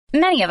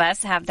Many of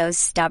us have those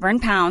stubborn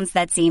pounds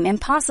that seem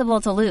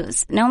impossible to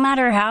lose, no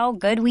matter how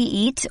good we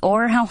eat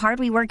or how hard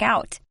we work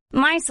out.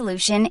 My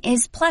solution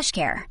is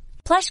PlushCare.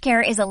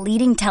 PlushCare is a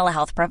leading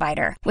telehealth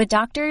provider with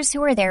doctors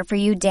who are there for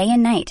you day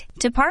and night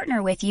to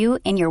partner with you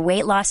in your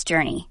weight loss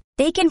journey.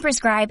 They can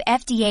prescribe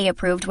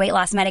FDA-approved weight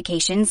loss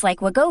medications like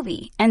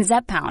Wegovy and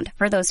Zepbound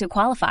for those who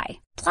qualify.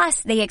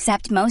 Plus, they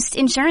accept most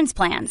insurance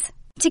plans.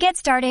 To get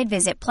started,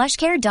 visit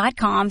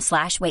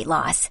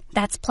plushcare.com/weightloss.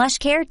 That's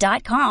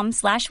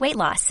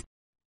plushcare.com/weightloss.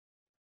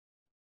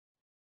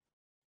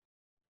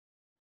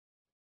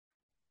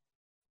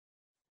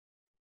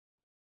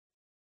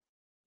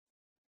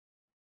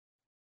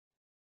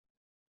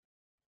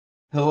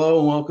 Hello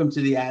and welcome to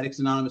the Addicts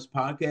Anonymous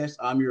podcast.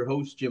 I'm your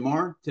host, Jim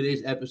R.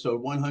 Today's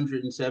episode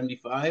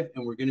 175,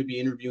 and we're going to be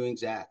interviewing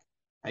Zach.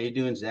 How you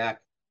doing,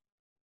 Zach?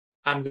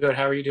 I'm good.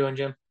 How are you doing,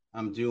 Jim?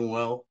 I'm doing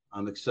well.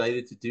 I'm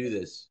excited to do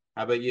this.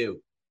 How about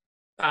you?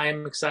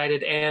 I'm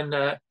excited,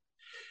 and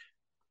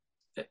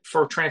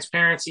for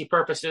transparency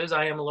purposes,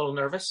 I am a little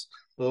nervous.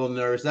 A little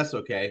nervous. That's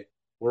okay.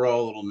 We're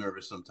all a little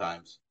nervous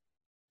sometimes.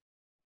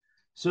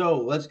 So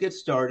let's get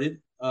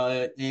started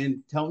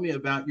and tell me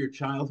about your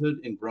childhood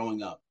and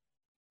growing up.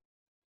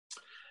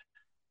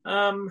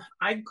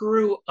 I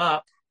grew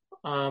up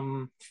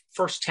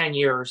first 10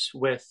 years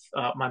with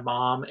my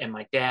mom and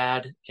my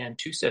dad and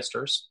two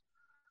sisters.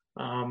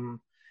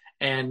 And,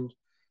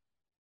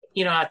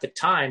 you know, at the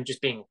time,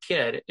 just being a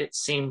kid, it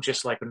seemed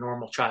just like a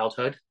normal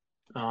childhood.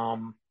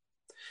 And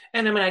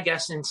I mean, I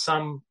guess in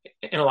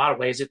a lot of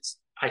ways,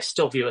 I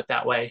still view it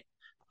that way.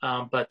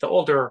 But the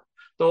older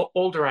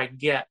I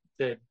get,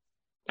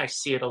 I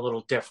see it a little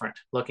different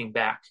looking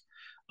back.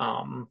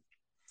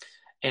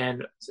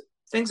 And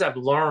things I've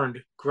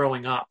learned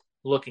growing up,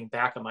 looking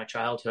back at my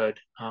childhood,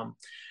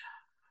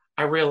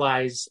 I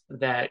realized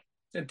that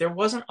there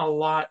wasn't a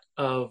lot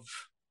of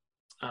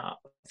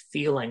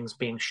feelings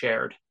being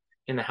shared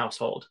in the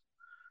household.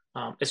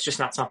 It's just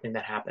not something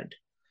that happened.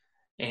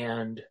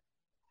 And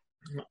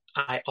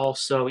I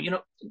also,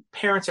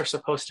 parents are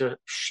supposed to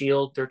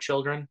shield their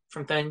children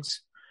from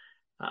things.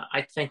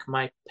 I think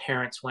my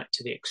parents went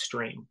to the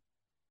extreme.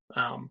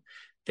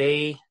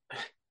 They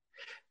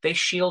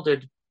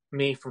shielded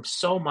me from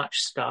so much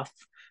stuff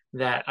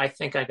that I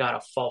think I got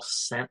a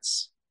false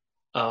sense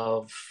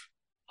of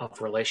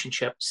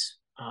relationships.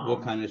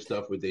 What kind of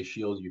stuff would they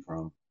shield you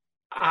from?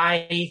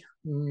 I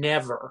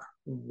never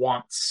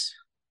once,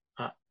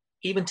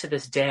 even to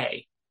this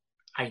day,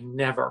 I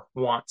never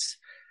once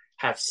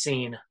have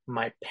seen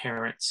my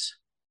parents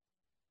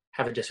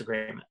have a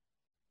disagreement.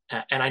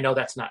 And I know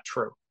that's not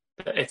true.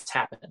 It's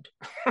happened.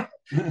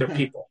 They're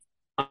people.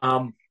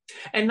 And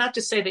not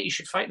to say that you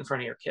should fight in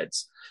front of your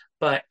kids,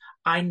 but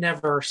I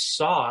never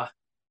saw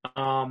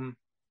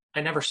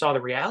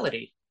the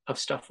reality of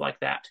stuff like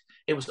that.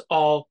 It was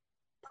all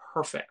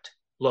perfect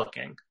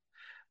looking.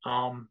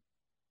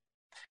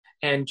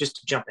 And just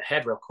to jump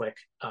ahead real quick,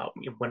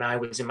 when I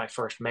was in my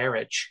first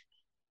marriage,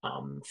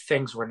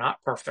 things were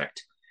not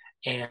perfect.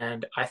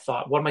 And I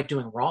thought, what am I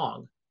doing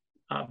wrong?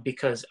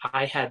 Because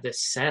I had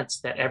this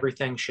sense that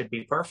everything should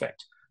be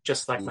perfect,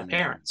 just like my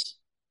parents.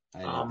 I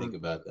didn't think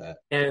about that.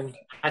 And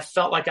I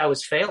felt like I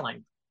was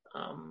failing.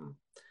 And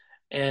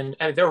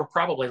there were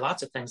probably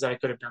lots of things that I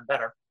could have done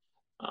better.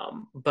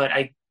 But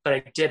I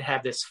did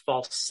have this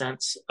false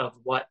sense of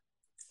what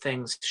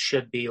things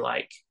should be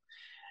like.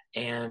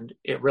 And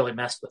it really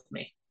messed with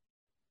me.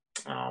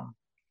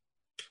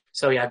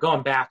 So yeah,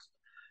 going back,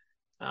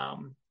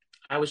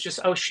 I was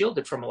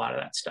shielded from a lot of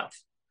that stuff.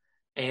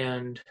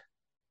 And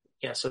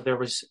yeah, so there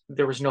was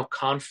no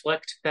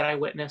conflict that I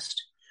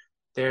witnessed.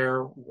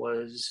 There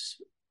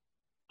was,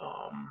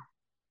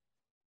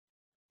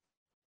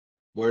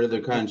 what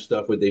other kind of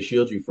stuff would they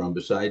shield you from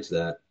besides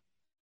that?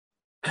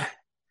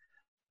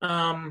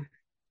 I'd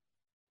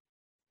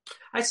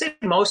say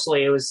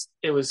mostly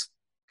it was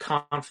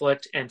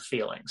conflict and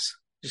feelings.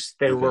 Just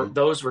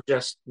those were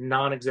just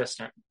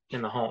non-existent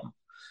in the home.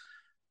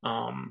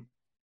 And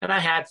I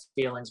had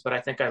feelings, but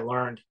I think I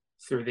learned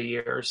through the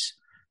years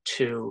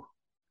to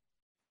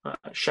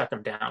shut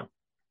them down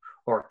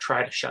or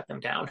try to shut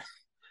them down,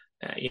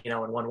 in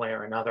one way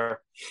or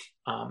another.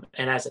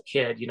 And as a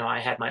kid, I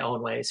had my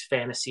own ways,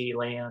 fantasy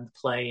land,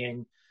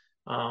 playing.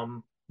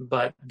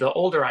 But the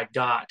older I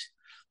got,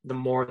 the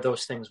more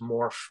those things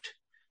morphed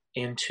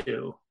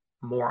into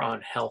more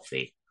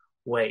unhealthy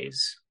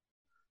ways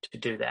to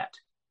do that.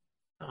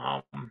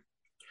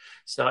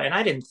 So, and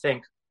I didn't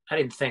think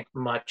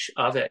much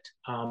of it.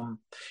 I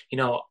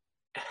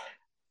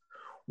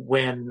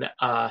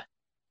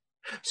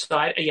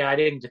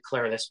didn't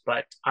declare this,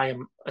 but I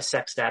am a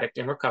sex addict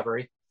in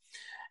recovery.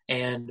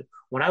 And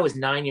when I was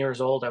 9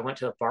 years old, I went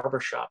to the barber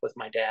shop with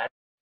my dad,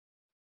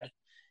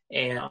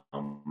 and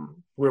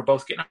we were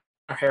both getting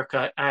our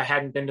haircut. I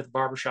hadn't been to the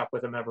barber shop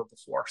with him ever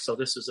before, so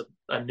this was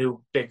a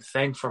new big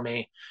thing for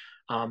me.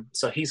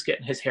 So he's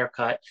getting his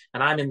haircut,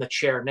 and I'm in the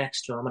chair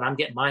next to him, and I'm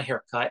getting my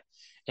haircut.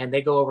 And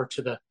they go over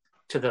to the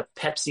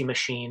Pepsi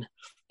machine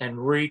and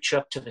reach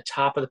up to the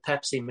top of the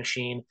Pepsi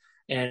machine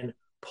and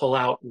pull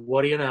out,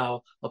 what do you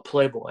know, a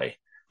Playboy.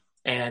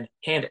 and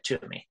hand it to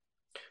me.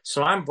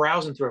 So I'm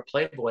browsing through a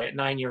Playboy at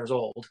 9 years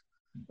old.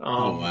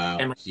 Oh, wow.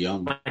 And It's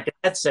young. my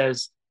dad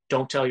says,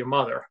 don't tell your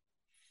mother.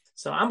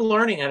 So I'm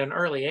learning at an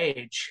early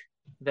age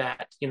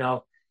that,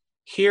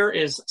 here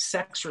is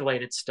sex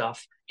related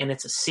stuff and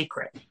it's a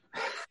secret.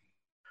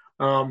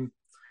 Um,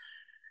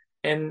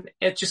 and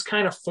it just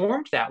kind of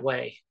formed that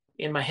way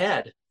in my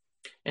head.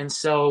 And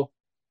so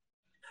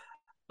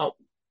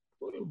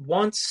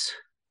once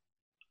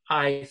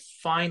I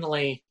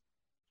finally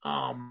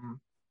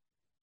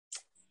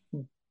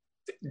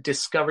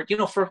discovered,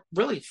 for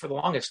the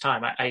longest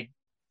time,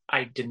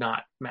 I did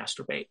not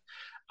masturbate.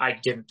 I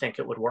didn't think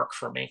it would work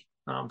for me.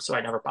 So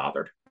I never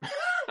bothered.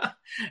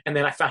 And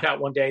then I found out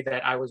one day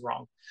that I was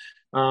wrong.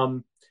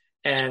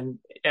 And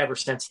ever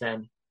since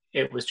then,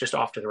 it was just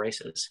off to the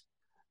races.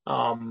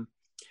 And,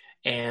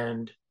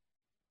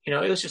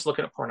 it was just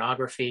looking at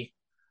pornography,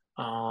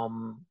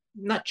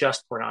 not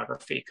just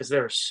pornography, because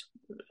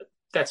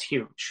that's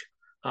huge,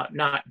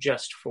 not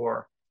just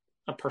for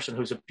a person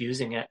who's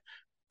abusing it,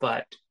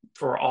 but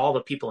for all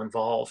the people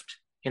involved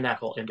in that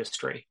whole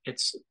industry.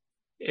 It's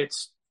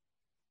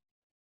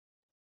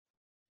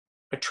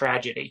a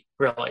tragedy,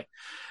 really.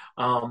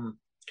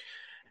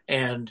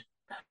 And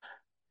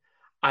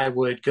I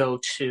would go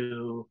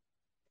to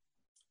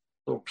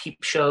little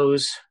peep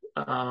shows,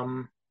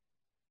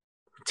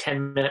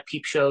 10-minute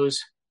peep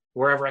shows,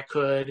 wherever I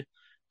could.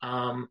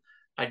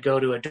 I'd go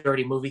to a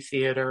dirty movie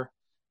theater,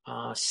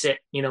 sit,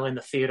 in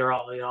the theater,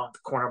 all, in the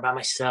corner by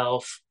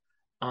myself.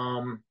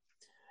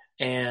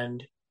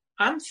 And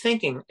I'm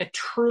thinking,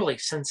 truly,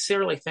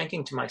 sincerely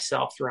thinking to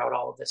myself throughout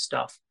all of this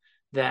stuff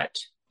that,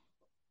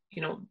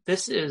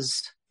 this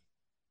is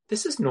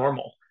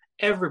normal.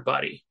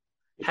 Everybody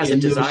has a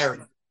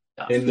desire.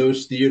 In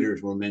those theaters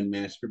were men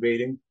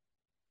masturbating?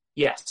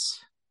 Yes.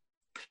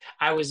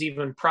 I was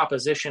even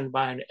propositioned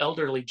by an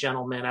elderly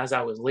gentleman as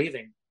I was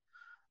leaving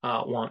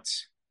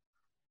once,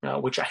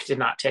 which I did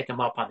not take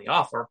him up on the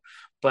offer.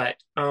 But,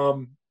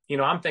 I'm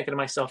thinking to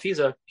myself, he's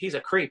a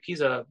creep.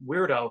 He's a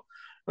weirdo.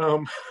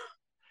 And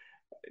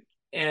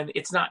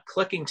it's not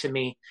clicking to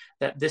me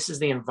that this is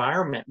the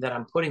environment that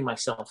I'm putting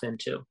myself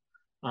into.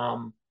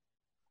 And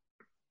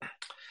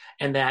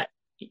that,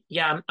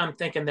 I'm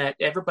thinking that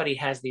everybody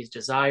has these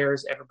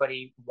desires.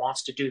 Everybody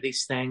wants to do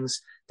these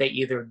things. They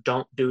either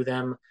don't do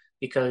them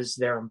because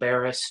they're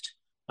embarrassed,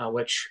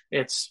 which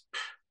it's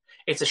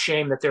a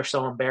shame that they're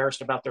so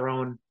embarrassed about their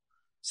own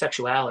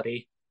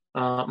sexuality.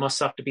 It must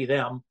suck to be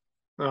them.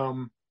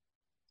 I'm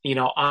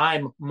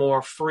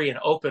more free and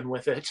open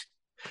with it.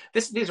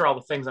 These are all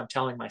the things I'm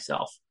telling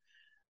myself.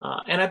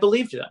 And I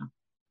believed them.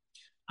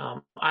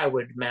 I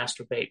would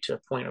masturbate to a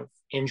point of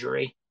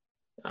injury.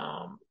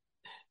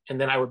 And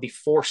then I would be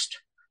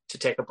forced to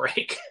take a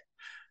break.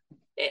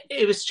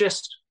 It was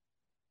just,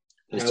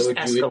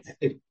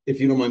 if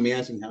you don't mind me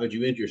asking, how would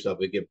you injure yourself?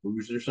 Would you get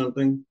bruised or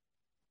something?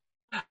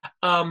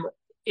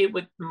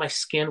 My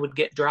skin would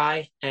get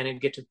dry and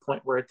it'd get to the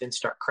point where it then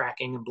start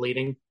cracking and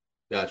bleeding.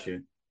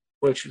 Gotcha.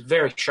 Which was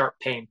very sharp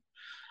pain.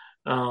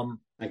 I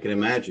can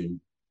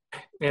imagine.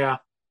 Yeah.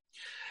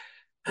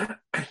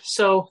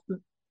 So,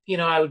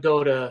 I would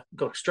go to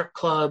strip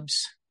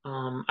clubs.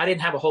 I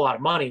didn't have a whole lot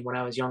of money when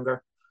I was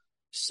younger,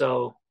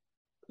 so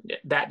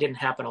that didn't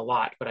happen a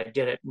lot, but I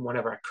did it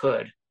whenever I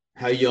could.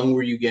 How young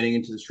were you getting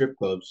into the strip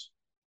clubs?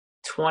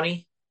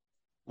 20,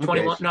 okay.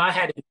 21. No, I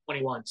had to be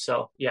 21.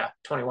 So yeah,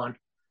 21.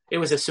 It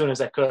was as soon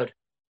as I could.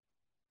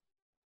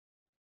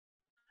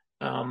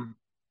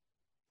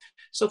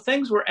 So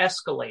things were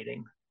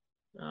escalating.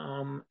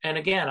 And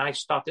again, I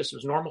just thought this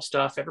was normal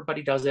stuff.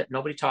 Everybody does it.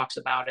 Nobody talks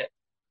about it.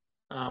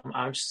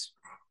 I'm just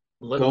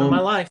living my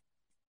life.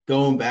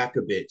 Going back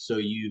a bit. So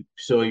you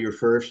saw your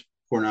first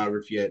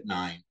pornography at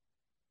 9.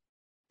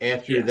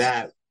 After Yes.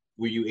 that,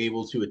 were you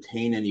able to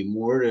attain any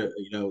more to,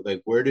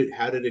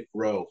 how did it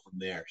grow from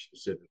there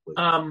specifically?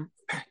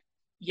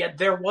 Yeah,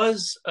 there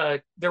was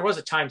a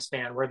time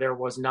span where there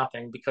was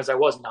nothing because I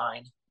was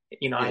 9.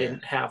 I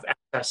didn't have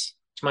access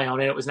to my own,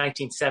 and it was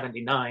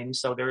 1979,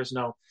 so there was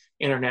no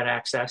internet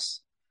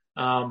access.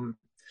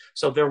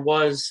 So there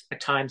was a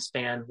time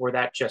span where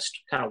that just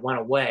kind of went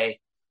away.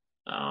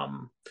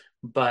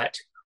 But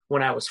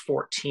when I was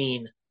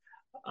 14,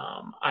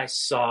 I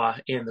saw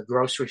in the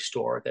grocery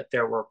store that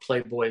there were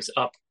Playboys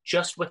up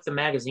just with the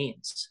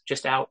magazines,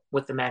 just out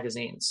with the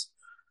magazines.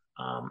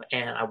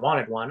 And I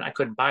wanted one. I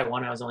couldn't buy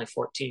one. I was only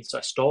 14, so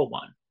I stole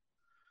one.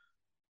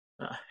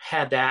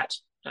 Had that.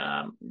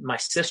 My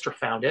sister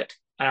found it,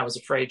 and I was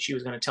afraid she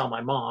was going to tell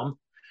my mom.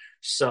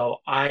 So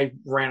I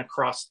ran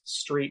across the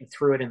street and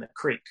threw it in the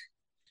creek.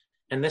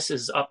 And this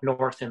is up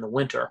north in the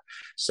winter.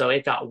 So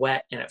it got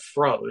wet and it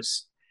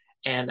froze.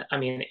 And I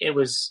mean, it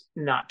was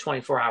not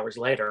 24 hours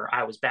later,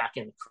 I was back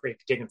in the creek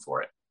digging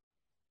for it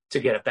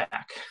to get it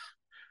back.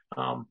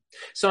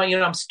 So,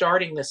 I'm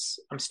starting this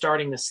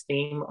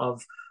theme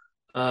of,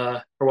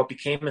 or what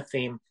became a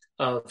theme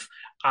of,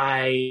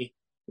 I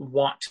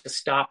want to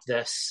stop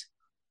this,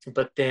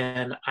 but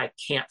then I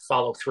can't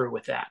follow through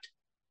with that.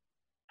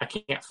 I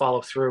can't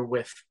follow through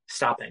with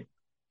stopping.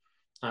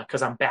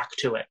 because I'm back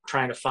to it,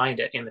 trying to find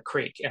it in the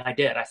creek. And I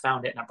did. I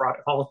found it and I brought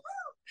it home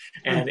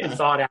and it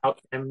thawed out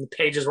and the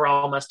pages were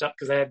all messed up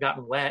because they had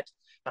gotten wet,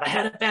 but I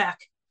had it back.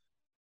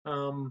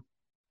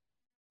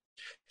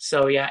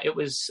 So yeah, it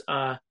was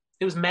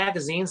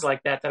magazines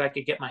like that I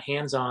could get my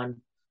hands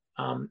on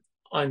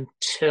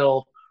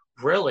until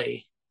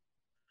really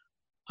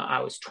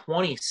I was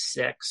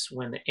 26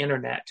 when the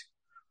internet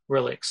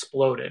really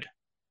exploded.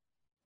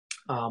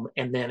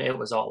 And then it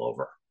was all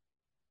over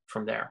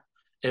from there.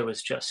 It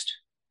was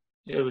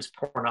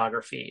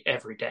pornography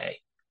every day.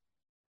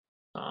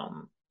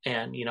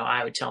 And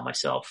I would tell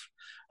myself,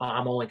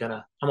 I'm only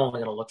gonna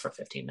look for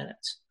 15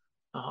 minutes.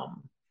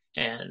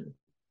 And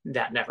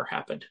that never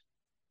happened.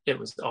 It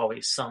was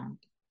always some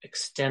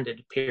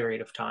extended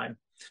period of time.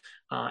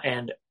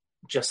 And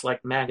just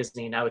like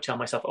magazine, I would tell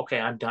myself, okay,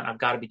 I'm done. I've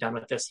got to be done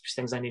with this. There's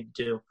things I need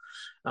to do.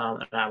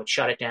 And I would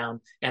shut it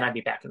down and I'd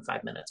be back in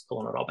 5 minutes,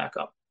 pulling it all back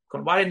up.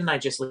 Going, why didn't I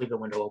just leave the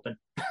window open?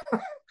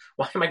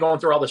 Why am I going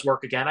through all this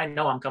work again? I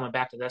know I'm coming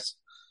back to this.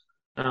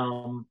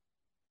 So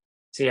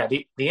yeah,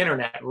 the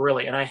internet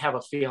really, and I have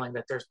a feeling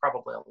that there's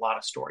probably a lot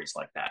of stories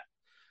like that,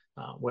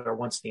 where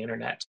once the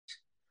internet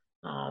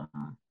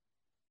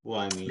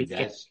became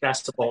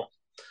accessible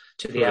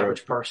to the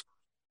average person.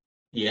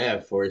 Yeah,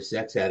 for a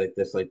sex addict,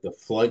 that's like the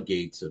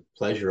floodgates of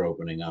pleasure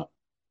opening up.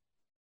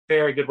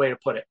 Very good way to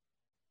put it.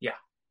 Yeah.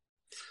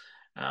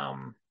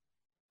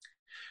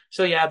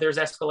 So yeah, there's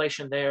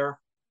escalation there.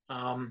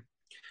 And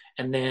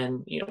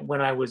then,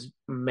 when I was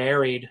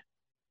married,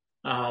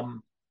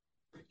 can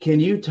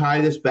you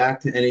tie this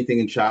back to anything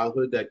in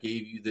childhood that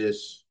gave you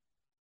this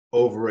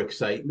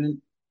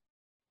overexcitement?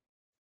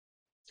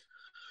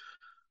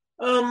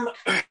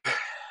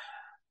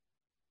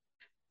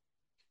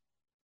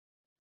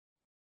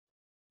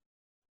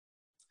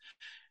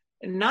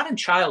 Not in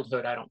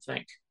childhood, I don't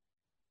think.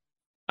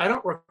 I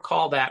don't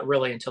recall that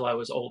really until I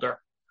was older.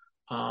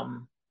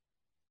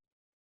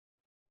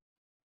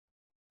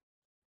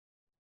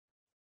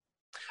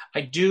 I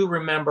do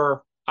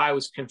remember I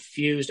was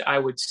confused. I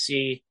would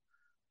see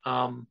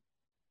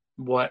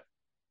what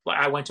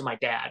I went to my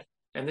dad,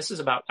 and this is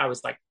about, I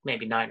was like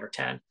maybe 9 or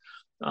 10.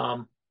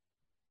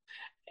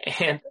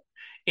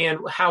 And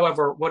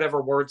however,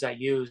 whatever words I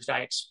used,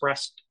 I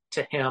expressed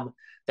to him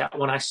that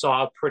when I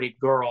saw a pretty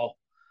girl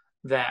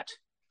that,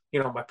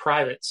 my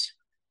privates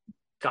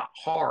got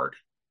hard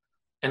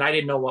and I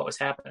didn't know what was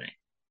happening.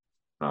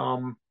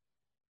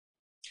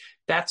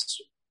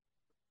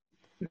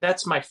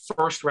 That's my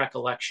first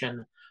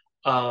recollection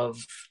of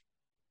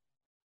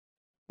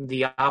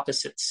the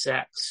opposite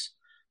sex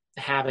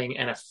having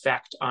an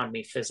effect on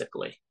me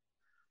physically.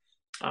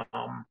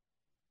 And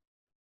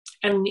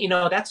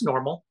that's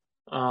normal.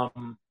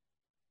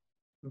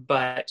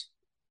 But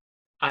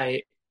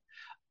I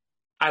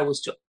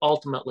was to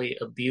ultimately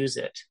abuse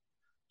it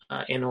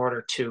in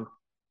order to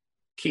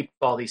keep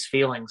all these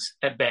feelings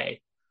at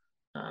bay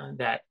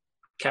that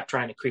kept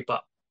trying to creep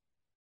up.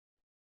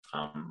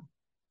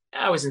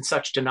 I was in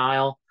such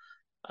denial.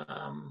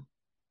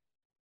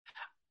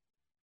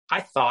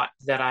 I thought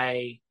that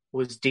I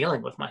was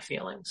dealing with my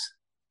feelings,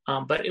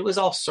 but it was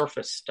all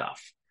surface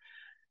stuff.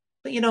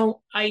 But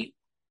I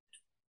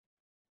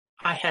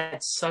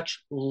had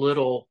such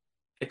little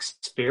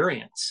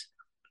experience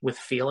with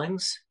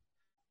feelings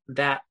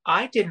that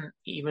I didn't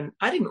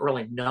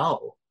really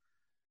know.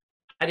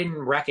 I didn't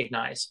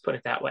recognize, put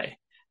it that way,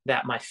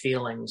 that my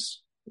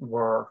feelings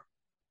were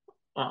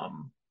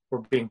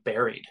being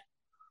buried.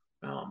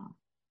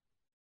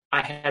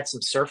 I had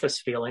some surface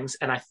feelings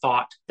and I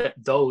thought that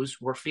those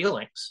were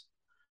feelings,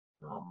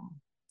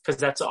 because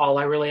that's all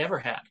I really ever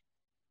had.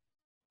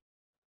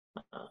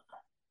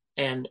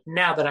 And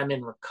now that I'm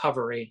in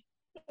recovery,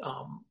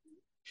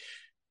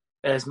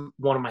 as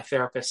one of my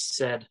therapists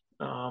said,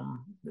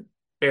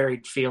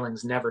 buried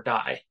feelings never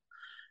die.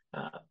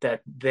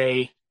 That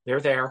they're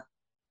there,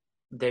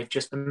 they've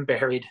just been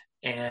buried,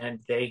 and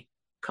they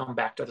come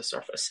back to the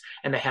surface,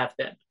 and they have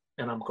been.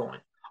 And I'm going,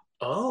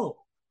 oh,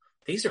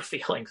 these are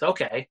feelings.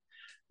 Okay.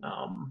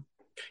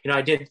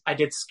 I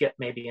did skip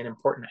maybe an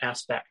important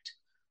aspect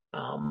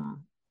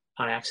on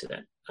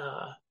accident.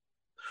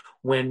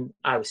 When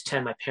I was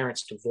 10, my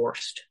parents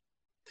divorced,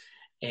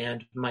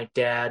 and my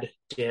dad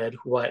did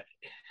what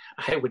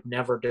I would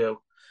never do.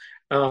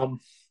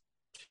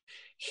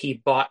 He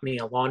bought me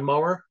a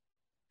lawnmower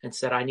and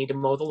said, I need to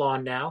mow the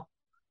lawn now.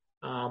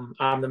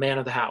 I'm the man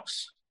of the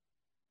house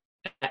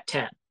at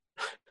 10.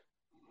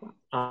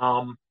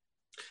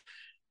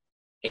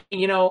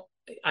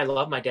 I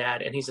love my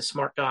dad and he's a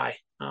smart guy.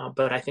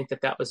 But I think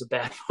that was a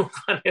bad move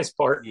on his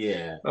part.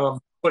 Yeah.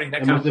 Putting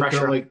that kind of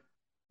pressure.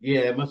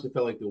 It must have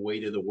felt like the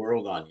weight of the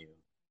world on you.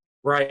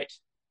 Right.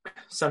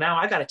 So now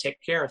I got to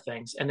take care of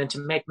things. And then to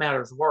make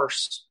matters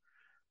worse,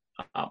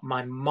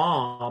 my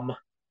mom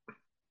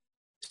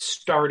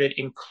started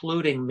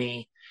including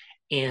me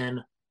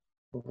in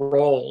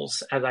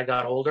roles as I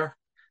got older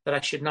that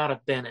I should not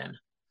have been in.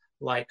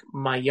 Like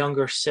my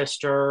younger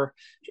sister,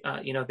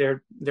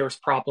 there was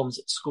problems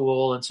at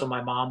school. And so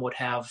my mom would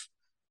have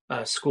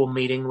a school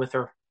meeting with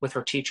her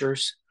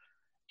teachers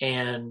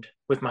and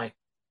with my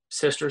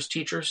sister's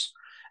teachers,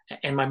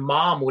 and my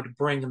mom would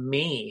bring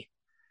me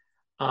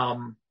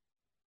um,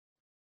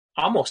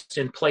 almost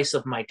in place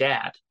of my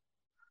dad.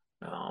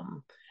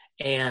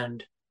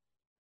 And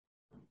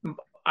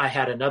I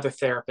had another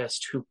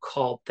therapist who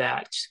called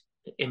that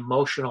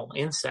emotional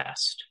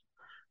incest,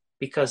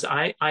 because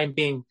I'm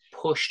being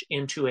pushed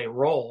into a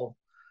role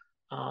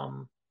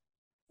of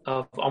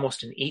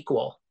almost an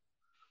equal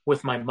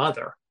with my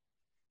mother,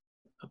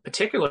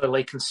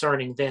 particularly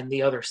concerning then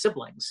the other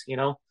siblings, you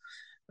know.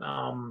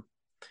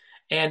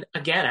 And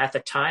again, at the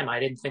time, I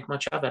didn't think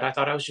much of it. I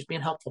thought I was just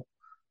being helpful.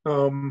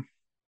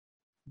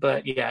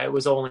 But yeah, it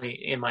was only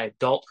in my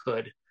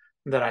adulthood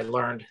that I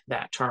learned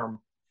that term.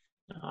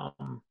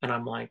 And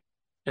I'm like,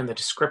 in the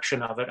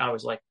description of it, I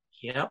was like,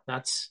 yep,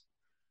 that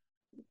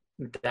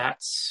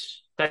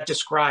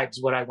describes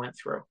what I went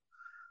through.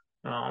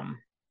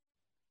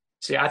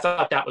 See, I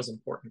thought that was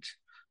important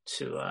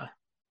to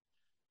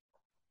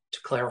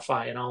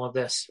clarify in all of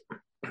this,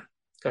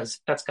 because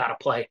that's got to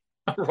play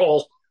a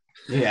role.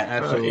 Yeah,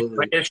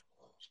 absolutely.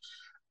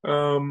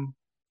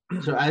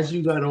 So as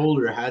you got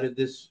older, how did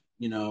this,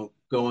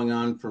 going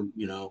on from,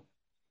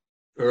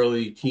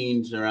 early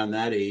teens around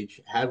that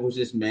age, how was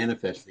this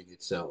manifesting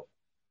itself?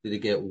 Did it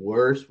get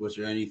worse? Was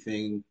there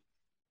anything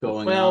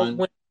going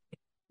on?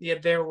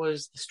 There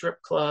was the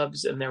strip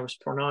clubs and there was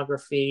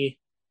pornography.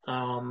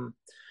 And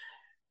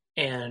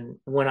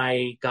when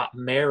I got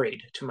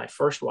married to my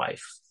first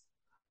wife,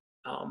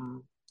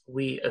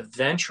 we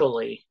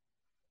eventually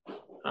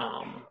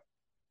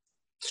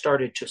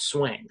started to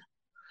swing.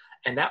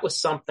 And that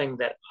was something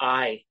that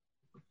I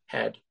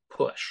had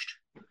pushed.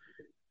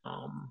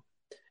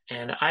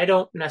 And I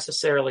don't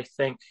necessarily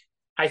think,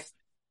 I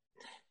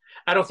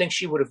don't think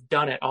she would have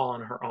done it all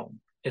on her own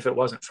if it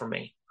wasn't for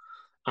me.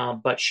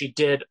 But she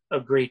did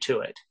agree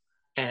to it.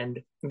 And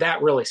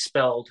that really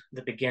spelled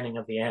the beginning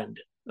of the end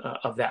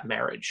of that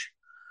marriage.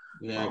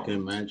 Yeah, I can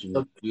imagine.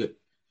 So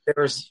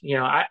there's,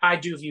 I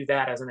do view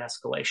that as an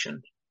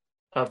escalation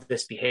of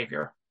this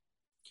behavior.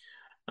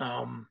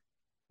 What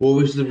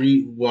was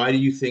why do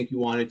you think you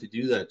wanted to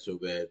do that so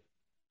bad?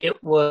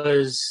 It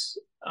was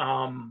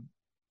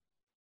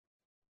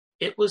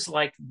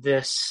like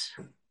this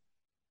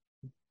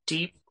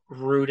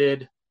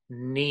deep-rooted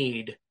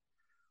need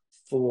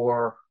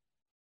for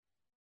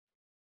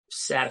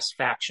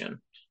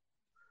satisfaction,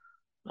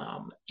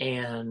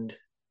 and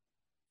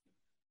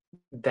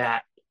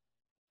that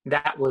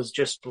was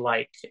just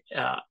like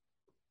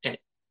an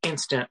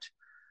instant,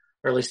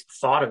 or at least the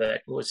thought of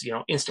it was,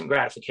 instant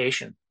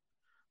gratification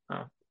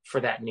for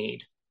that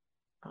need.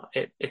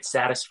 It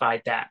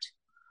satisfied that.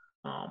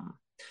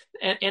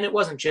 And it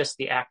wasn't just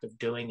the act of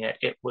doing it.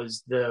 It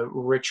was the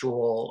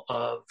ritual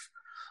of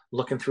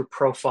looking through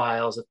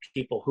profiles of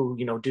people who,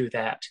 do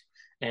that,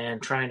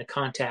 and trying to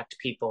contact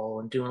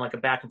people and doing like a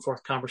back and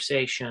forth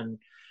conversation,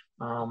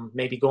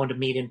 maybe going to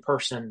meet in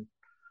person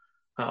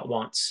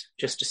once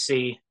just to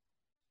see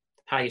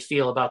how you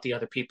feel about the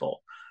other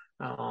people.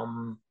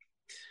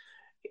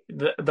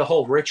 The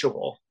whole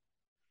ritual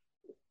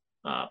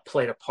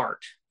played a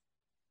part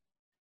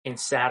in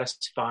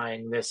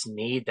satisfying this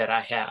need that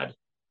I had.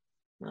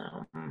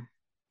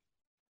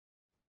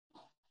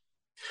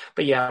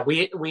 But yeah,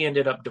 we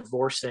ended up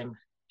divorcing,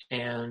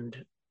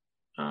 and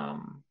I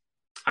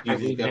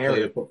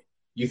remarried.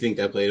 You think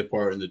that played a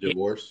part in the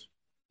divorce?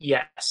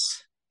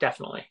 Yes,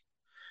 definitely.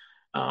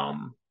 I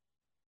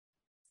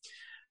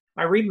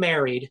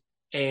remarried,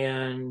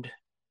 and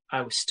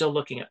I was still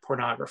looking at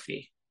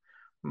pornography.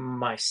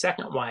 My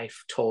second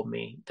wife told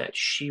me that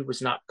she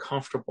was not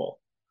comfortable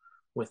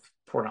with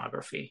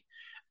pornography,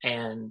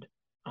 and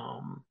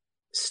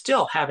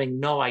still having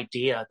no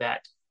idea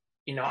that,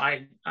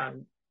 I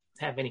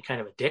have any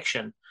kind of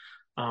addiction.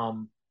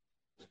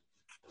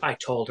 I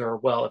told her,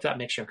 well, if that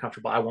makes you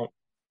uncomfortable,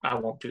 I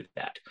won't do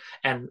that.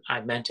 And I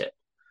meant it.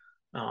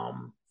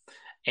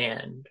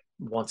 And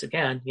once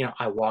again,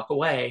 I walk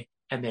away,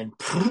 and then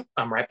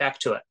I'm right back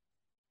to it.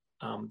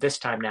 This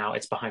time now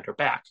it's behind her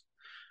back.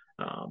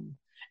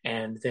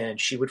 And then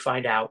she would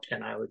find out,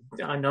 and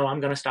I know I'm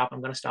going to stop.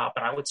 And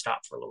I would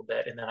stop for a little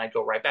bit, and then I'd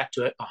go right back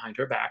to it behind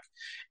her back.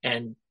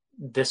 And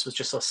this was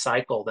just a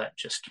cycle that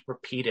just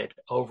repeated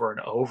over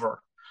and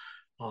over.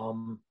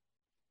 And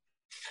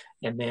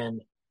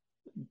then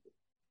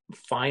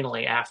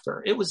finally,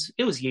 after it was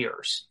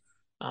years.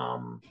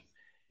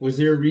 Was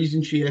there a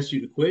reason she asked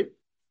you to quit?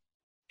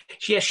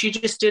 Yeah, she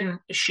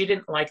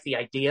didn't like the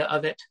idea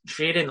of it.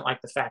 She didn't like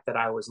the fact that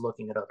I was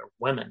looking at other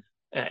women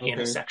in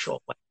a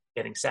sexual way,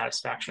 getting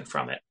satisfaction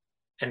from it,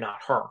 and not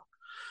her.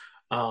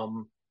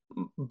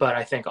 But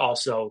I think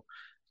also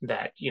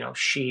that,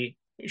 she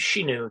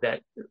knew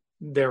that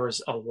there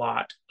was a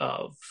lot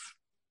of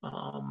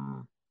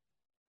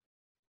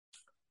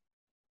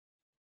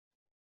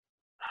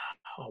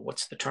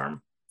what's the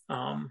term?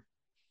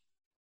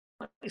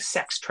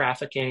 Sex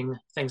trafficking,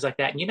 things like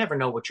that. And you never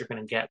know what you're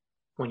going to get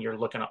when you're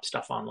looking up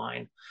stuff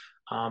online.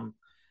 And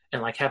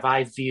like, have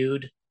I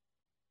viewed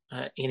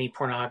any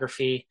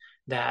pornography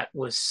that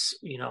was,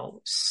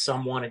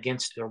 someone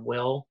against their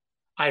will?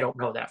 I don't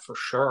know that for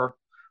sure.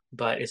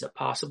 but is it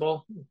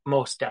possible?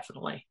 Most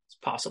definitely, it's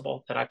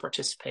possible that I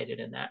participated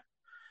in that.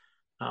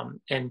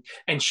 And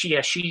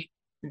she,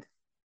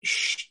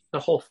 the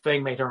whole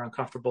thing made her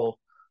uncomfortable.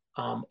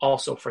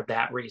 Also for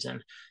that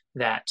reason,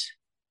 that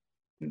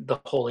the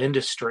whole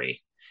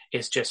industry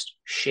is just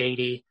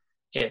shady.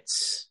 It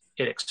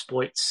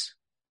exploits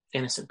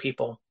innocent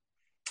people.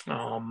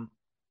 And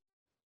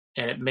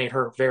it made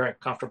her very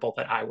uncomfortable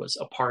that I was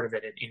a part of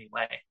it in any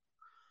way.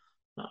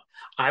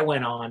 I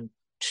went on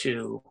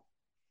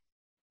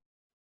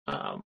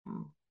um,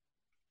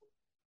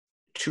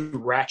 to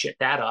ratchet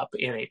that up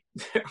in a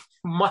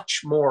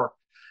much more,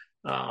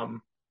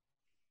 how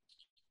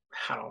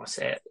do I want to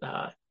say it,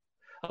 a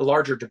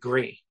larger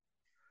degree,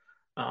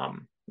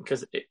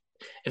 because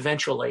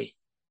eventually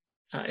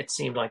it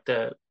seemed like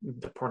the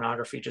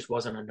pornography just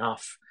wasn't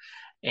enough.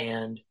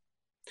 And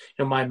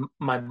my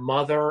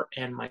mother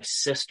and my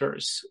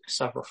sisters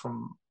suffer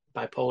from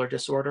bipolar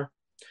disorder,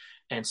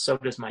 and so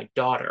does my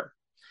daughter.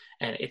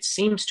 And it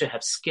seems to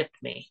have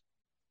skipped me.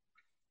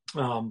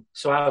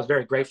 So I was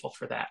very grateful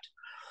for that.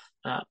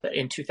 But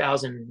in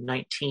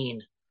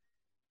 2019,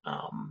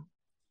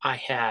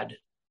 I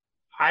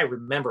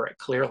remember it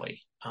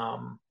clearly.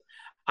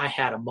 I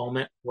had a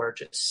moment where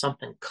just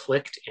something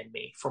clicked in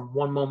me from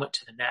one moment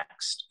to the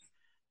next.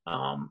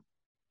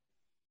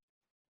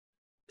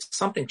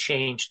 Something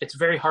changed. It's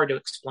very hard to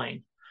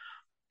explain.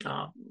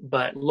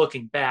 But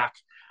looking back,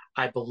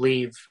 I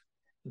believe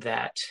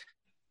that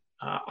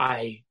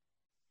I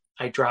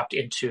dropped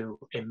into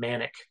a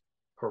manic,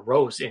 or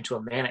rose into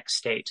a manic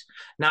state,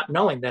 not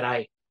knowing that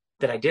I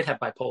did have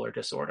bipolar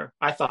disorder.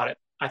 I thought it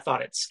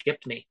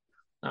skipped me,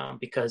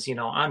 because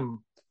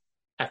I'm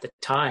at the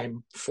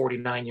time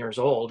 49 years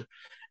old,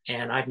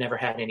 and I've never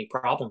had any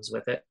problems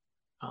with it.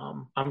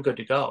 I'm good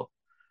to go.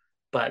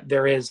 But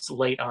there is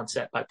late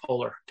onset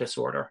bipolar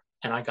disorder,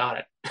 and I got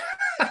it.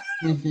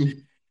 Mm-hmm.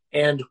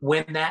 And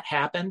when that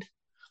happened,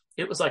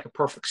 it was like a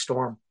perfect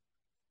storm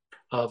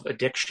of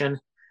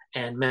addiction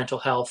and mental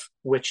health,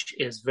 which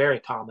is very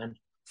common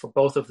for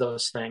both of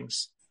those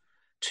things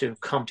to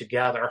come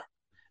together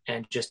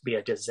and just be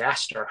a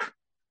disaster.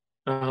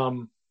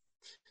 And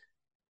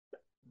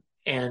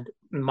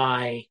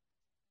my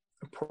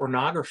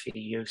pornography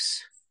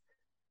use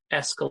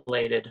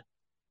escalated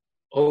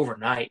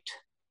overnight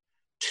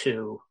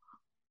to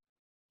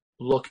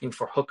looking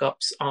for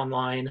hookups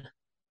online,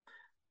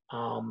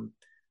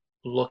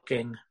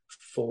 looking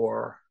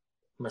for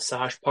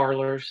massage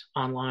parlors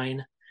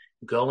online,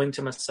 going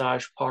to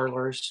massage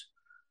parlors,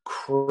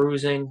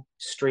 cruising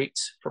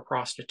streets for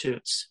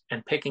prostitutes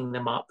and picking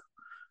them up,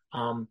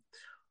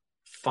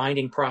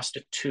 finding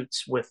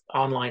prostitutes with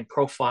online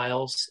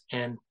profiles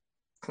and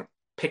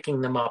picking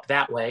them up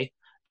that way,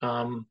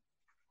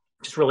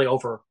 just really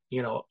over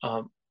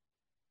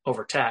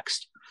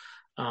text,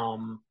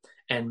 and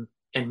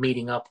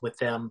meeting up with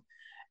them.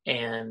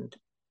 And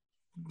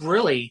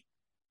really,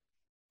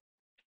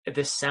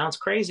 this sounds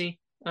crazy,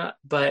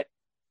 but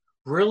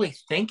really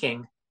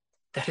thinking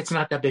that it's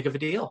not that big of a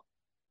deal.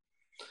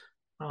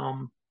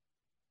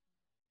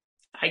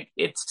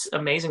 It's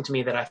amazing to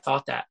me that I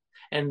thought that.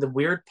 And the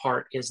weird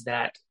part is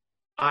that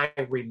I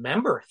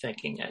remember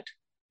thinking it.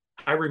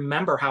 I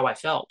remember how I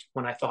felt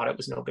when I thought it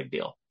was no big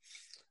deal.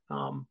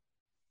 And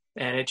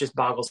it just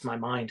boggles my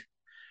mind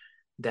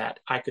that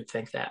I could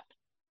think that,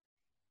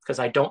 because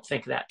I don't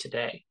think that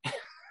today.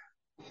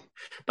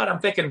 But I'm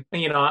thinking,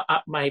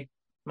 my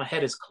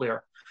head is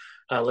clear,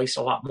 at least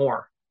a lot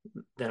more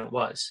than it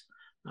was.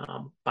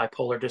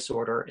 Bipolar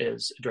disorder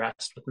is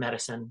addressed with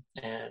medicine,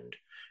 and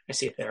I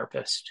see a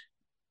therapist,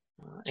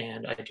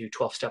 and I do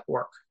 12-step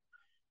work,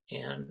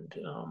 and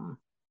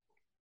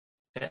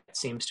it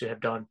seems to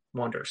have done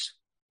wonders.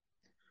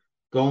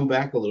 Going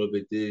back a little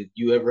bit, did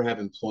you ever have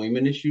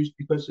employment issues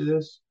because of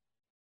this?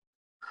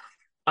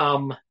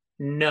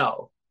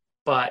 No,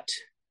 but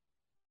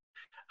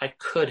I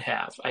could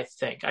have. I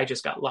think I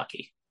just got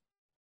lucky,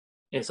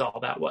 is all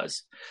that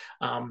was.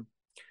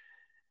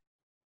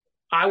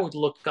 I would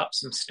look up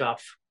some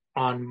stuff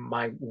on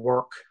my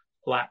work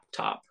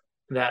laptop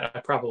that I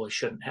probably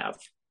shouldn't have.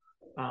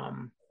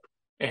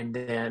 And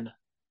then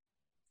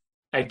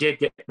I did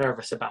get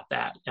nervous about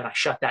that, and I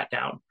shut that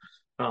down,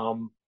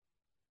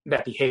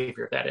 that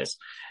behavior, that is,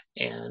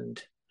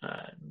 and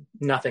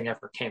nothing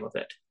ever came of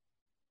it.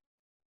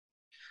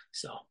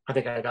 So I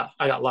think I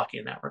got lucky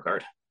in that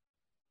regard.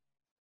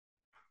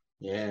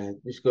 Yeah,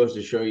 this goes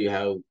to show you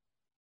how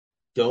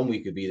dumb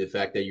we could be, the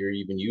fact that you're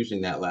even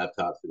using that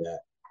laptop for that.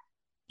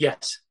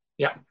 Yes.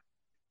 Yeah.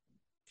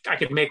 I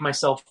could make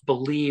myself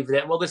believe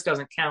that, well, this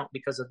doesn't count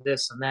because of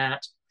this and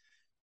that.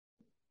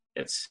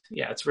 It's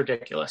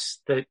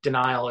ridiculous. The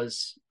denial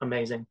is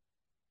amazing.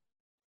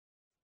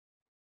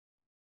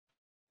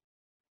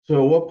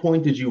 So at what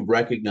point did you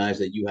recognize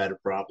that you had a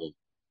problem?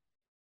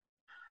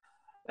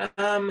 I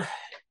think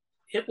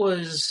it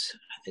was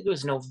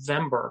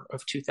November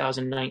of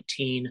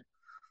 2019.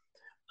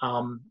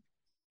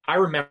 I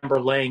remember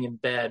laying in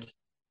bed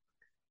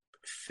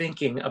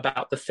thinking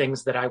about the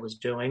things that I was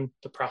doing,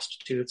 the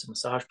prostitutes and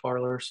massage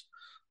parlors,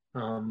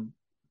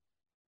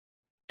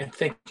 and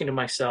thinking to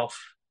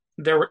myself,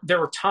 there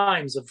were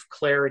times of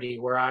clarity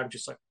where I'm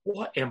just like,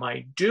 what am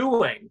I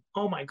doing?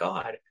 Oh my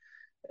God.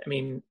 I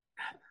mean,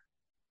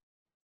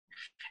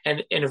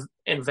 and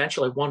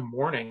eventually one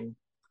morning,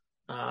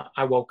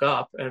 I woke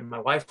up and my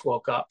wife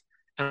woke up,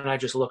 and I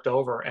just looked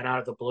over, and out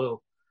of the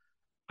blue,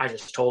 I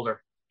just told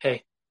her,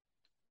 hey,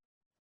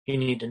 you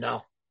need to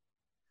know.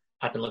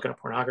 I've been looking at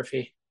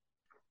pornography.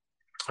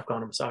 I've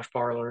gone to massage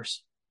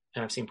parlors,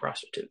 and I've seen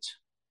prostitutes.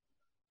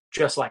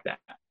 Just like that.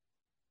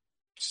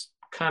 Just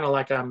kind of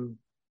like I'm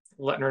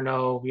letting her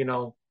know,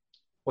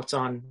 what's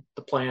on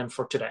the plan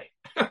for today.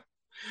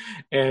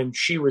 And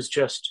she was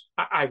just,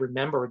 I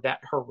remember that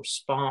her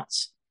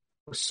response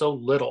was so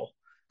little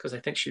because I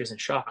think she was in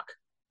shock.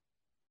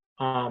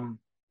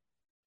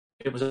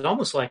 It was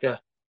almost like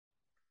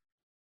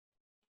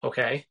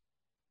okay.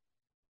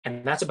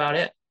 And that's about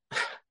it.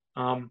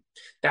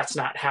 That's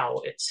not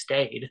how it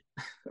stayed,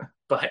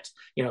 but,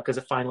 because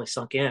it finally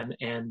sunk in.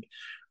 And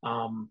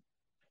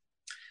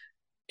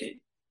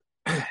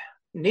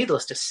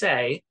needless to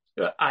say,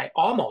 I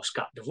almost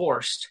got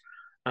divorced.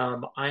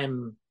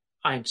 I'm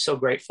so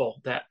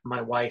grateful that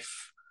my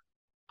wife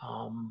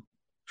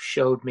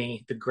showed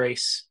me the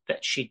grace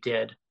that she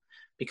did,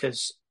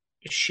 because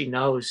she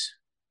knows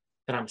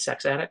that I'm a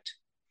sex addict.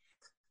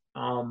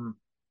 And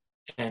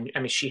I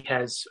mean, she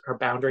has her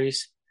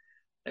boundaries,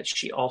 that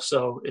she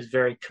also is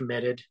very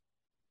committed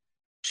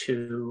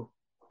to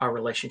our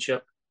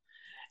relationship.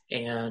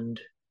 And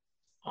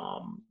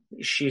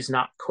she's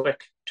not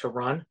quick to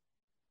run.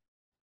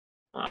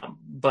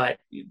 But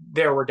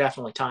there were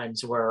definitely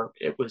times where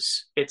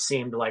it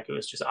seemed like it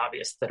was just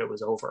obvious that it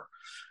was over.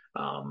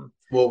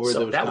 What were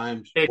those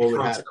times? Big what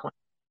would consequence.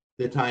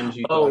 The times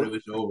you thought it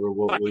was over,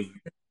 what were you?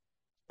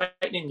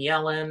 Fighting and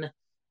yelling,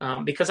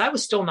 because I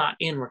was still not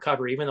in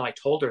recovery. Even though I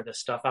told her this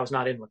stuff, I was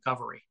not in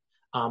recovery.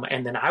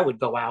 And then I would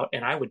go out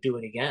and I would do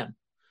it again,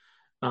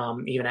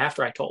 even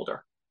after I told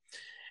her.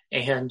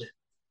 And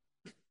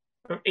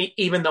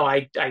even though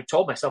I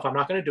told myself I'm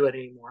not going to do it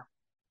anymore,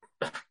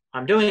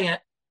 I'm doing it.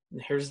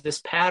 And here's this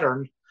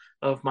pattern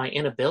of my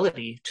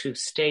inability to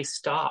stay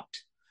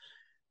stopped.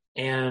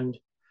 And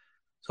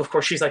so, of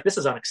course, she's like, this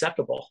is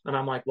unacceptable. And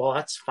I'm like, well,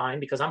 that's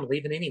fine, because I'm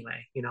leaving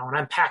anyway, and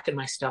I'm packing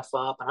my stuff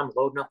up and I'm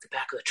loading up the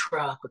back of the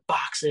truck with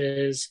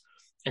boxes.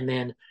 And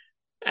then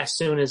as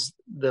soon as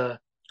the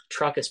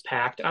truck is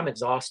packed, I'm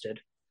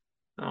exhausted.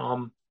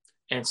 And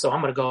so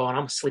I'm going to go and I'm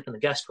going to sleep in the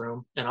guest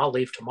room, and I'll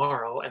leave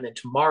tomorrow. And then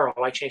tomorrow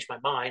I change my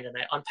mind and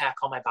I unpack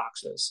all my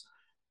boxes.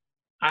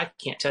 I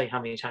can't tell you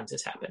how many times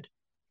this happened.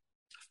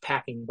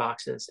 Packing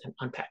boxes and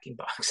unpacking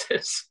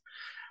boxes.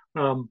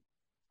 And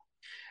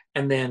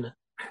then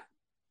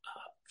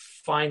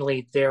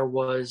finally there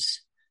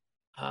was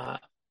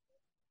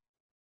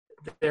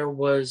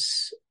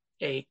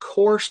a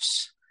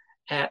course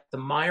at the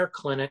Meyer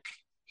Clinic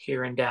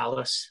here in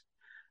Dallas,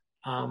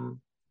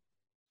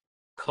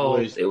 called,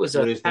 is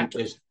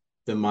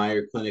the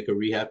Meyer Clinic a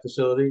rehab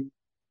facility?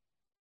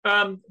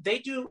 They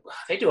do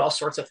all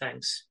sorts of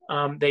things.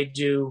 They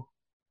do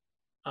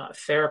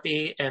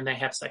therapy, and they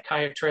have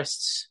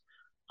psychiatrists,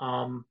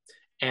 and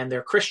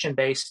they're Christian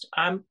based.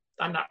 I'm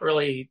not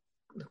really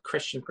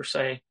Christian per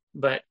se,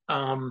 but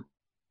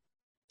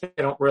they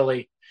don't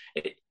really.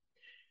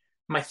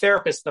 My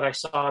therapist that I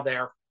saw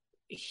there,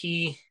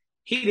 he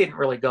didn't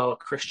really go a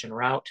Christian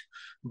route,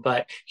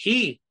 but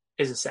he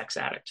is a sex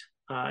addict.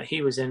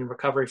 He was in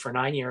recovery for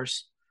 9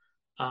 years.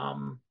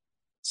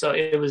 So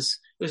it was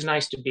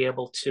nice to be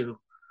able to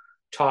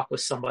talk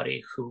with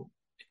somebody who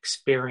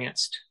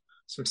experienced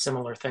some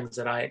similar things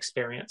that I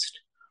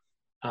experienced.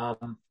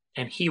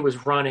 And he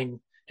was running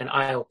an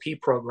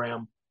IOP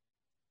program.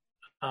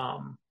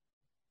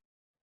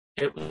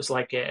 It was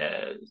like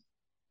I'm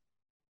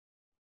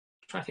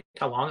trying to think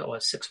how long it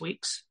was, 6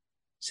 weeks,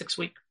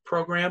 6-week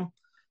program,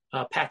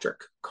 Patrick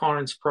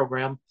Carnes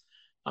program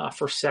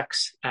for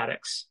sex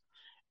addicts.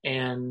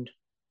 And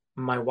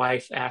my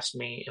wife asked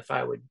me if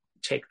I would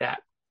take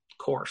that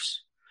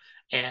course.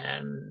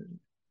 And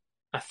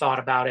I thought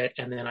about it,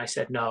 and then I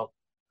said, no,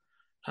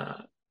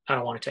 I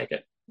don't want to take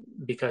it,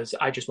 because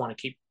I just want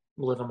to keep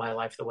living my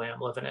life the way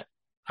I'm living it.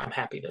 I'm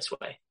happy this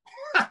way.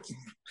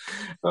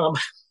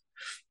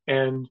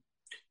 And,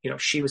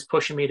 she was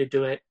pushing me to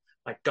do it.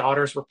 My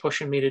daughters were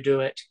pushing me to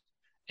do it.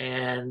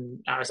 And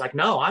I was like,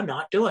 no, I'm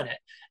not doing it.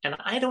 And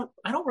I don't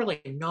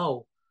really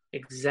know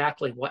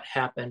exactly what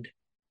happened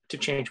to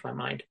change my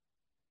mind.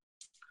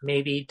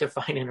 Maybe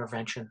divine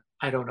intervention.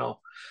 I don't know.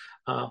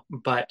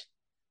 But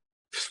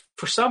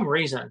for some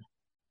reason,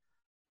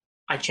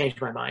 I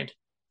changed my mind,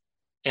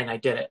 and I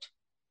did it.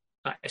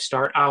 I'm going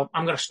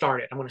to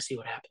start it. I'm going to see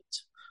what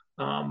happens.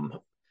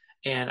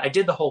 And I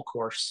did the whole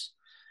course,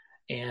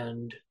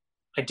 and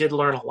I did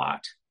learn a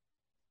lot.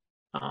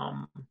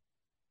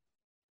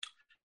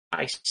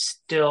 I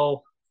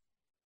still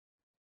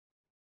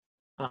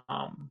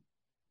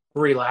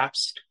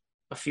relapsed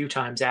a few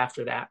times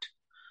after that.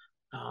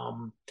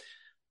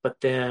 But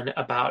then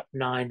about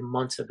 9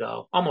 months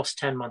ago, almost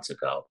 10 months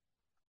ago,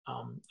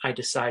 I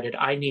decided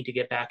I need to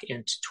get back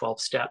into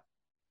 12-step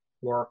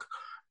work,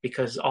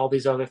 because all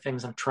these other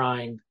things I'm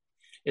trying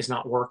is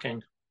not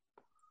working.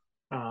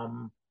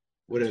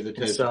 What other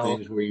types of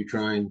things were you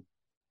trying?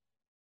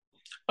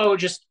 Oh,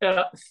 just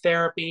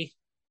therapy,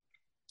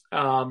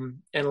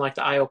 and like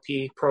the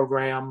IOP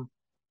program,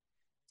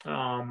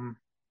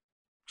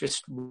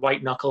 just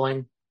white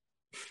knuckling,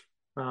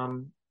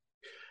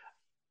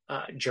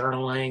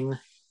 journaling,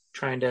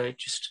 trying to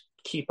just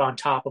keep on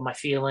top of my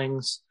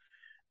feelings.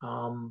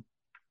 And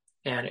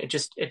it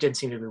didn't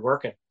seem to be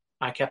working.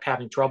 I kept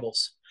having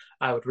troubles.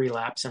 I would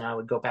relapse and I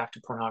would go back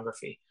to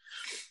pornography.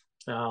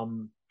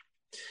 So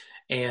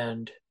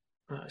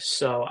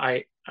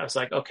I was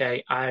like,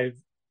 okay, I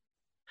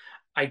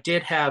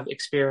did have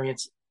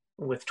experience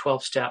with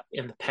 12-step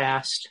in the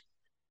past.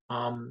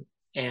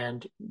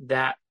 And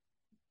that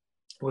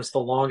was the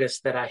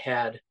longest that I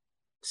had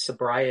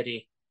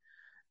sobriety.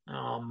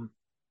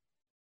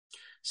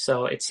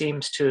 So it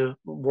seems to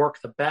work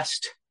the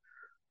best,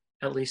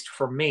 at least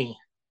for me,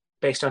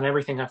 based on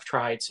everything I've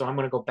tried. So I'm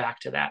going to go back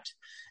to that.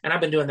 And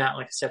I've been doing that,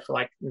 like I said, for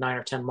like 9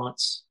 or 10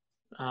 months.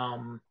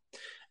 And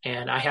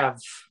I have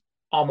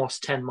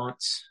almost 10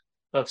 months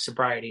of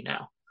sobriety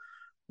now,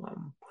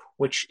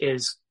 which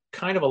is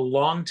kind of a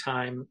long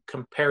time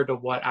compared to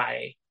what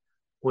I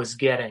was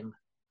getting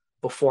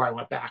before I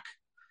went back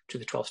to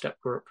the 12-step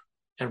group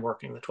and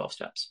working the 12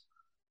 steps.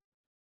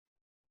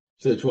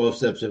 So the 12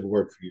 steps have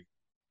worked for you?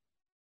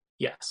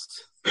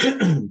 Yes.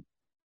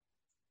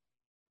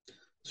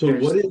 So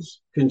what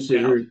is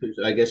considered,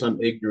 I guess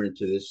I'm ignorant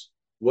to this,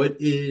 what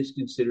is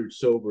considered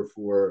sober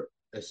for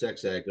a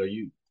sex addict? Are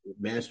you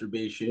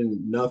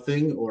masturbation,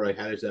 nothing, or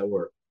how does that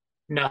work?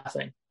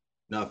 Nothing.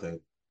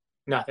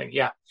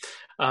 Yeah.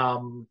 I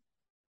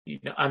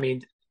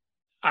mean,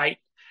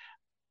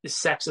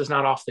 sex is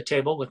not off the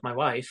table with my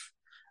wife.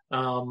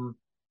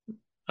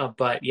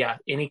 But yeah,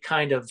 any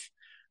kind of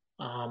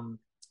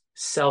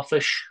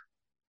selfish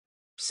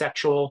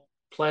sexual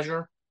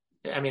pleasure.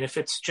 I mean, if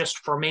it's just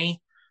for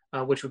me,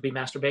 which would be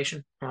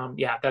masturbation,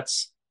 yeah,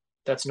 that's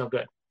no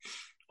good.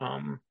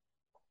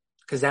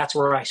 Because that's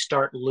where I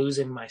start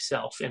losing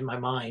myself in my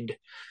mind,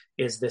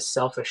 is this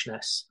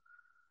selfishness.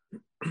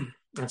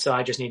 And so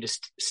I just need to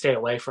stay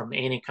away from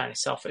any kind of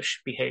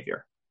selfish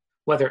behavior,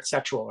 whether it's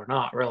sexual or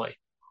not, really.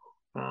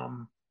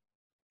 But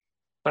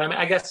I mean,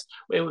 I guess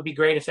it would be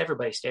great if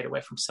everybody stayed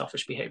away from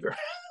selfish behavior.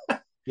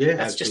 Yeah,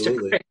 that's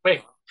absolutely. just a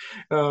great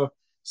way.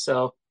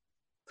 So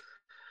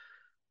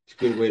it's a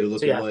good way to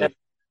look at life.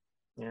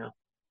 Yeah.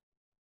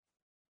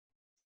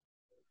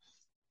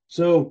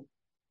 So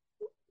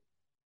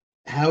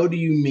how do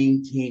you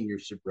maintain your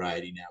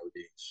sobriety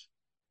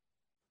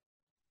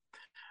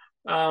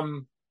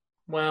nowadays?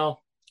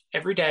 Well,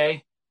 every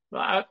day.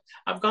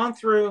 I've gone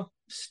through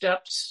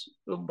steps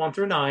 1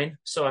 through 9,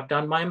 so I've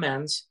done my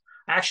amends.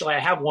 Actually, I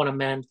have one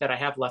amend that I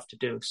have left to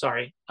do.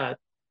 Sorry,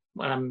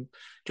 when I'm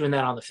doing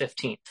that on the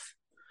 15th.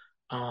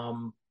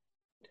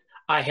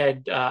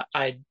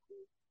 I'd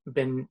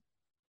been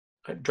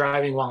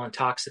driving while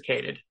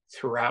intoxicated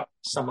throughout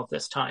some of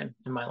this time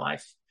in my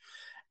life,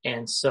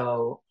 and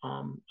so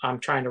I'm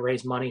trying to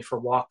raise money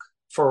for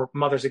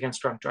Mothers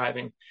Against Drunk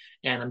Driving,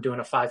 and I'm doing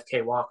a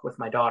 5K walk with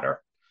my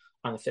daughter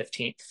on the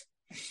 15th.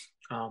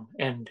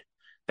 And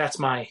that's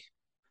my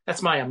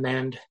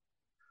amend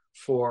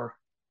for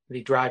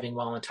the driving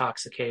while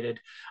intoxicated.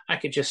 I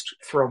could just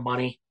throw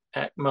money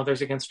at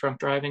Mothers Against Drunk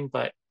Driving,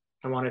 but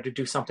I wanted to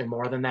do something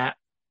more than that.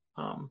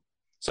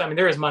 So I mean,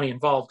 there is money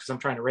involved because I'm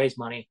trying to raise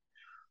money,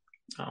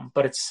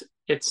 but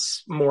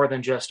it's more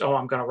than just,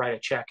 I'm going to write a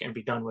check and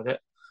be done with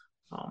it.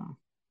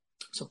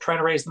 So I'm trying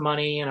to raise the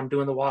money, and I'm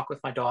doing the walk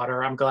with my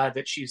daughter. I'm glad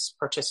that she's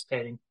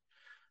participating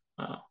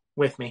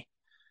with me.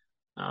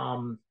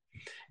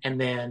 And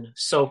then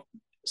so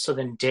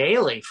then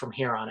daily from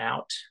here on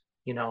out,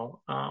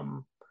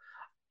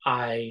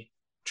 I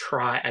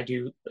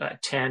do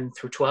 10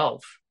 through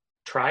 12,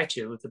 try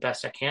to the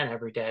best I can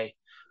every day,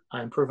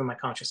 improving my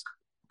conscious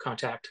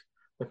contact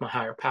with my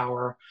higher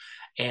power.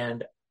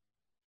 And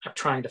I'm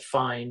trying to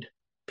find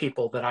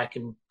people that I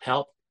can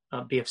help,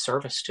 be of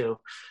service to.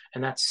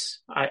 And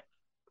that's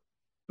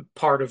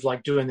part of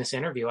like doing this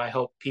interview. I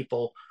hope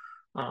people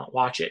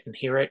watch it and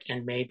hear it,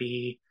 and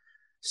maybe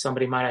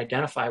somebody might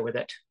identify with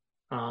it.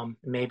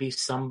 Maybe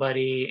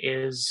somebody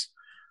is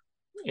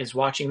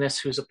watching this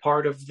who's a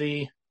part of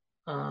the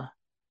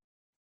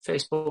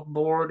Facebook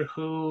board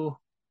who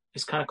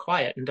is kind of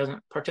quiet and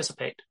doesn't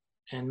participate,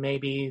 and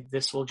maybe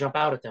this will jump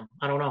out at them.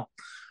 I don't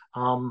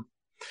know.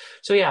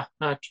 So yeah,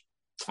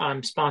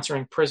 I'm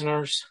sponsoring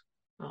prisoners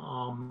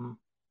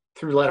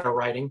through letter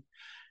writing,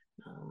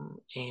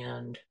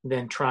 and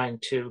then trying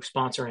to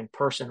sponsor in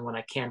person when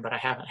I can, but I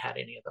haven't had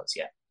any of those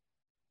yet.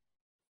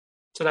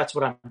 So that's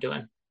what I'm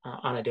doing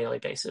on a daily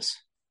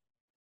basis.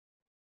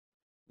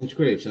 That's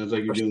great. Sounds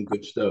like you're doing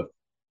good stuff.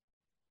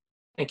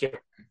 Thank you.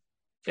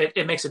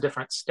 It makes a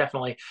difference,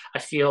 definitely. I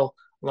feel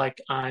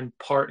like I'm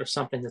part of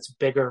something that's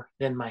bigger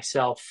than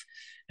myself,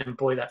 and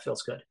boy, that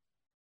feels good.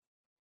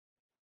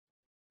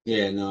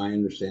 Yeah, no, I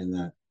understand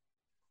that.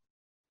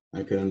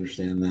 I could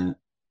understand that.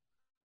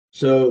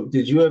 So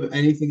did you have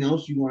anything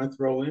else you want to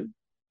throw in?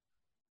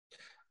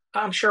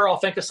 I'm sure I'll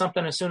think of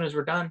something as soon as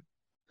we're done.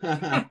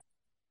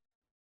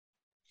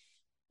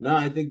 No,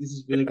 I think this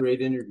has been a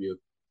great interview.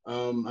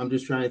 I'm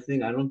just trying to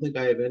think. I don't think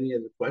I have any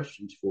other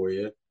questions for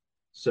you.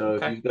 So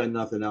if Okay. you've got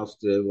nothing else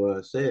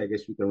to say, I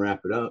guess we can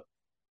wrap it up.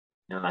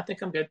 No, I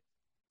think I'm good. I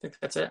think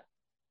that's it.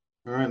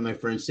 All right, my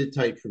friend, sit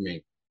tight for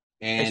me.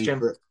 Thanks, And Jim.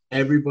 for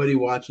everybody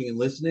watching and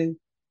listening,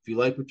 if you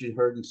like what you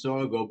heard and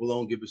saw, go below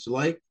and give us a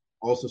like.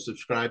 Also,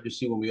 subscribe to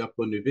see when we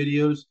upload new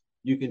videos.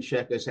 You can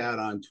check us out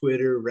on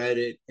Twitter,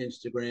 Reddit,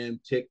 Instagram,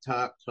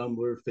 TikTok,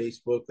 Tumblr,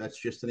 Facebook. That's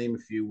just to name a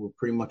few. We're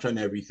pretty much on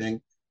everything.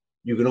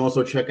 You can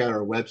also check out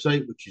our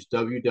website, which is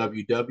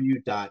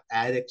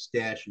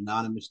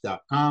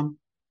www.addicts-anonymous.com.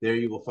 There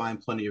you will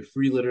find plenty of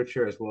free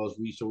literature as well as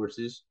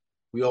resources.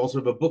 We also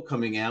have a book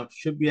coming out,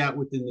 should be out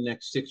within the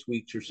next 6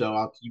 weeks or so.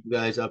 I'll keep you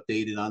guys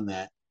updated on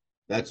that.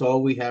 That's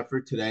all we have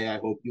for today. I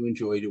hope you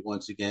enjoyed it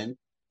once again.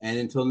 And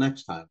until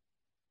next time.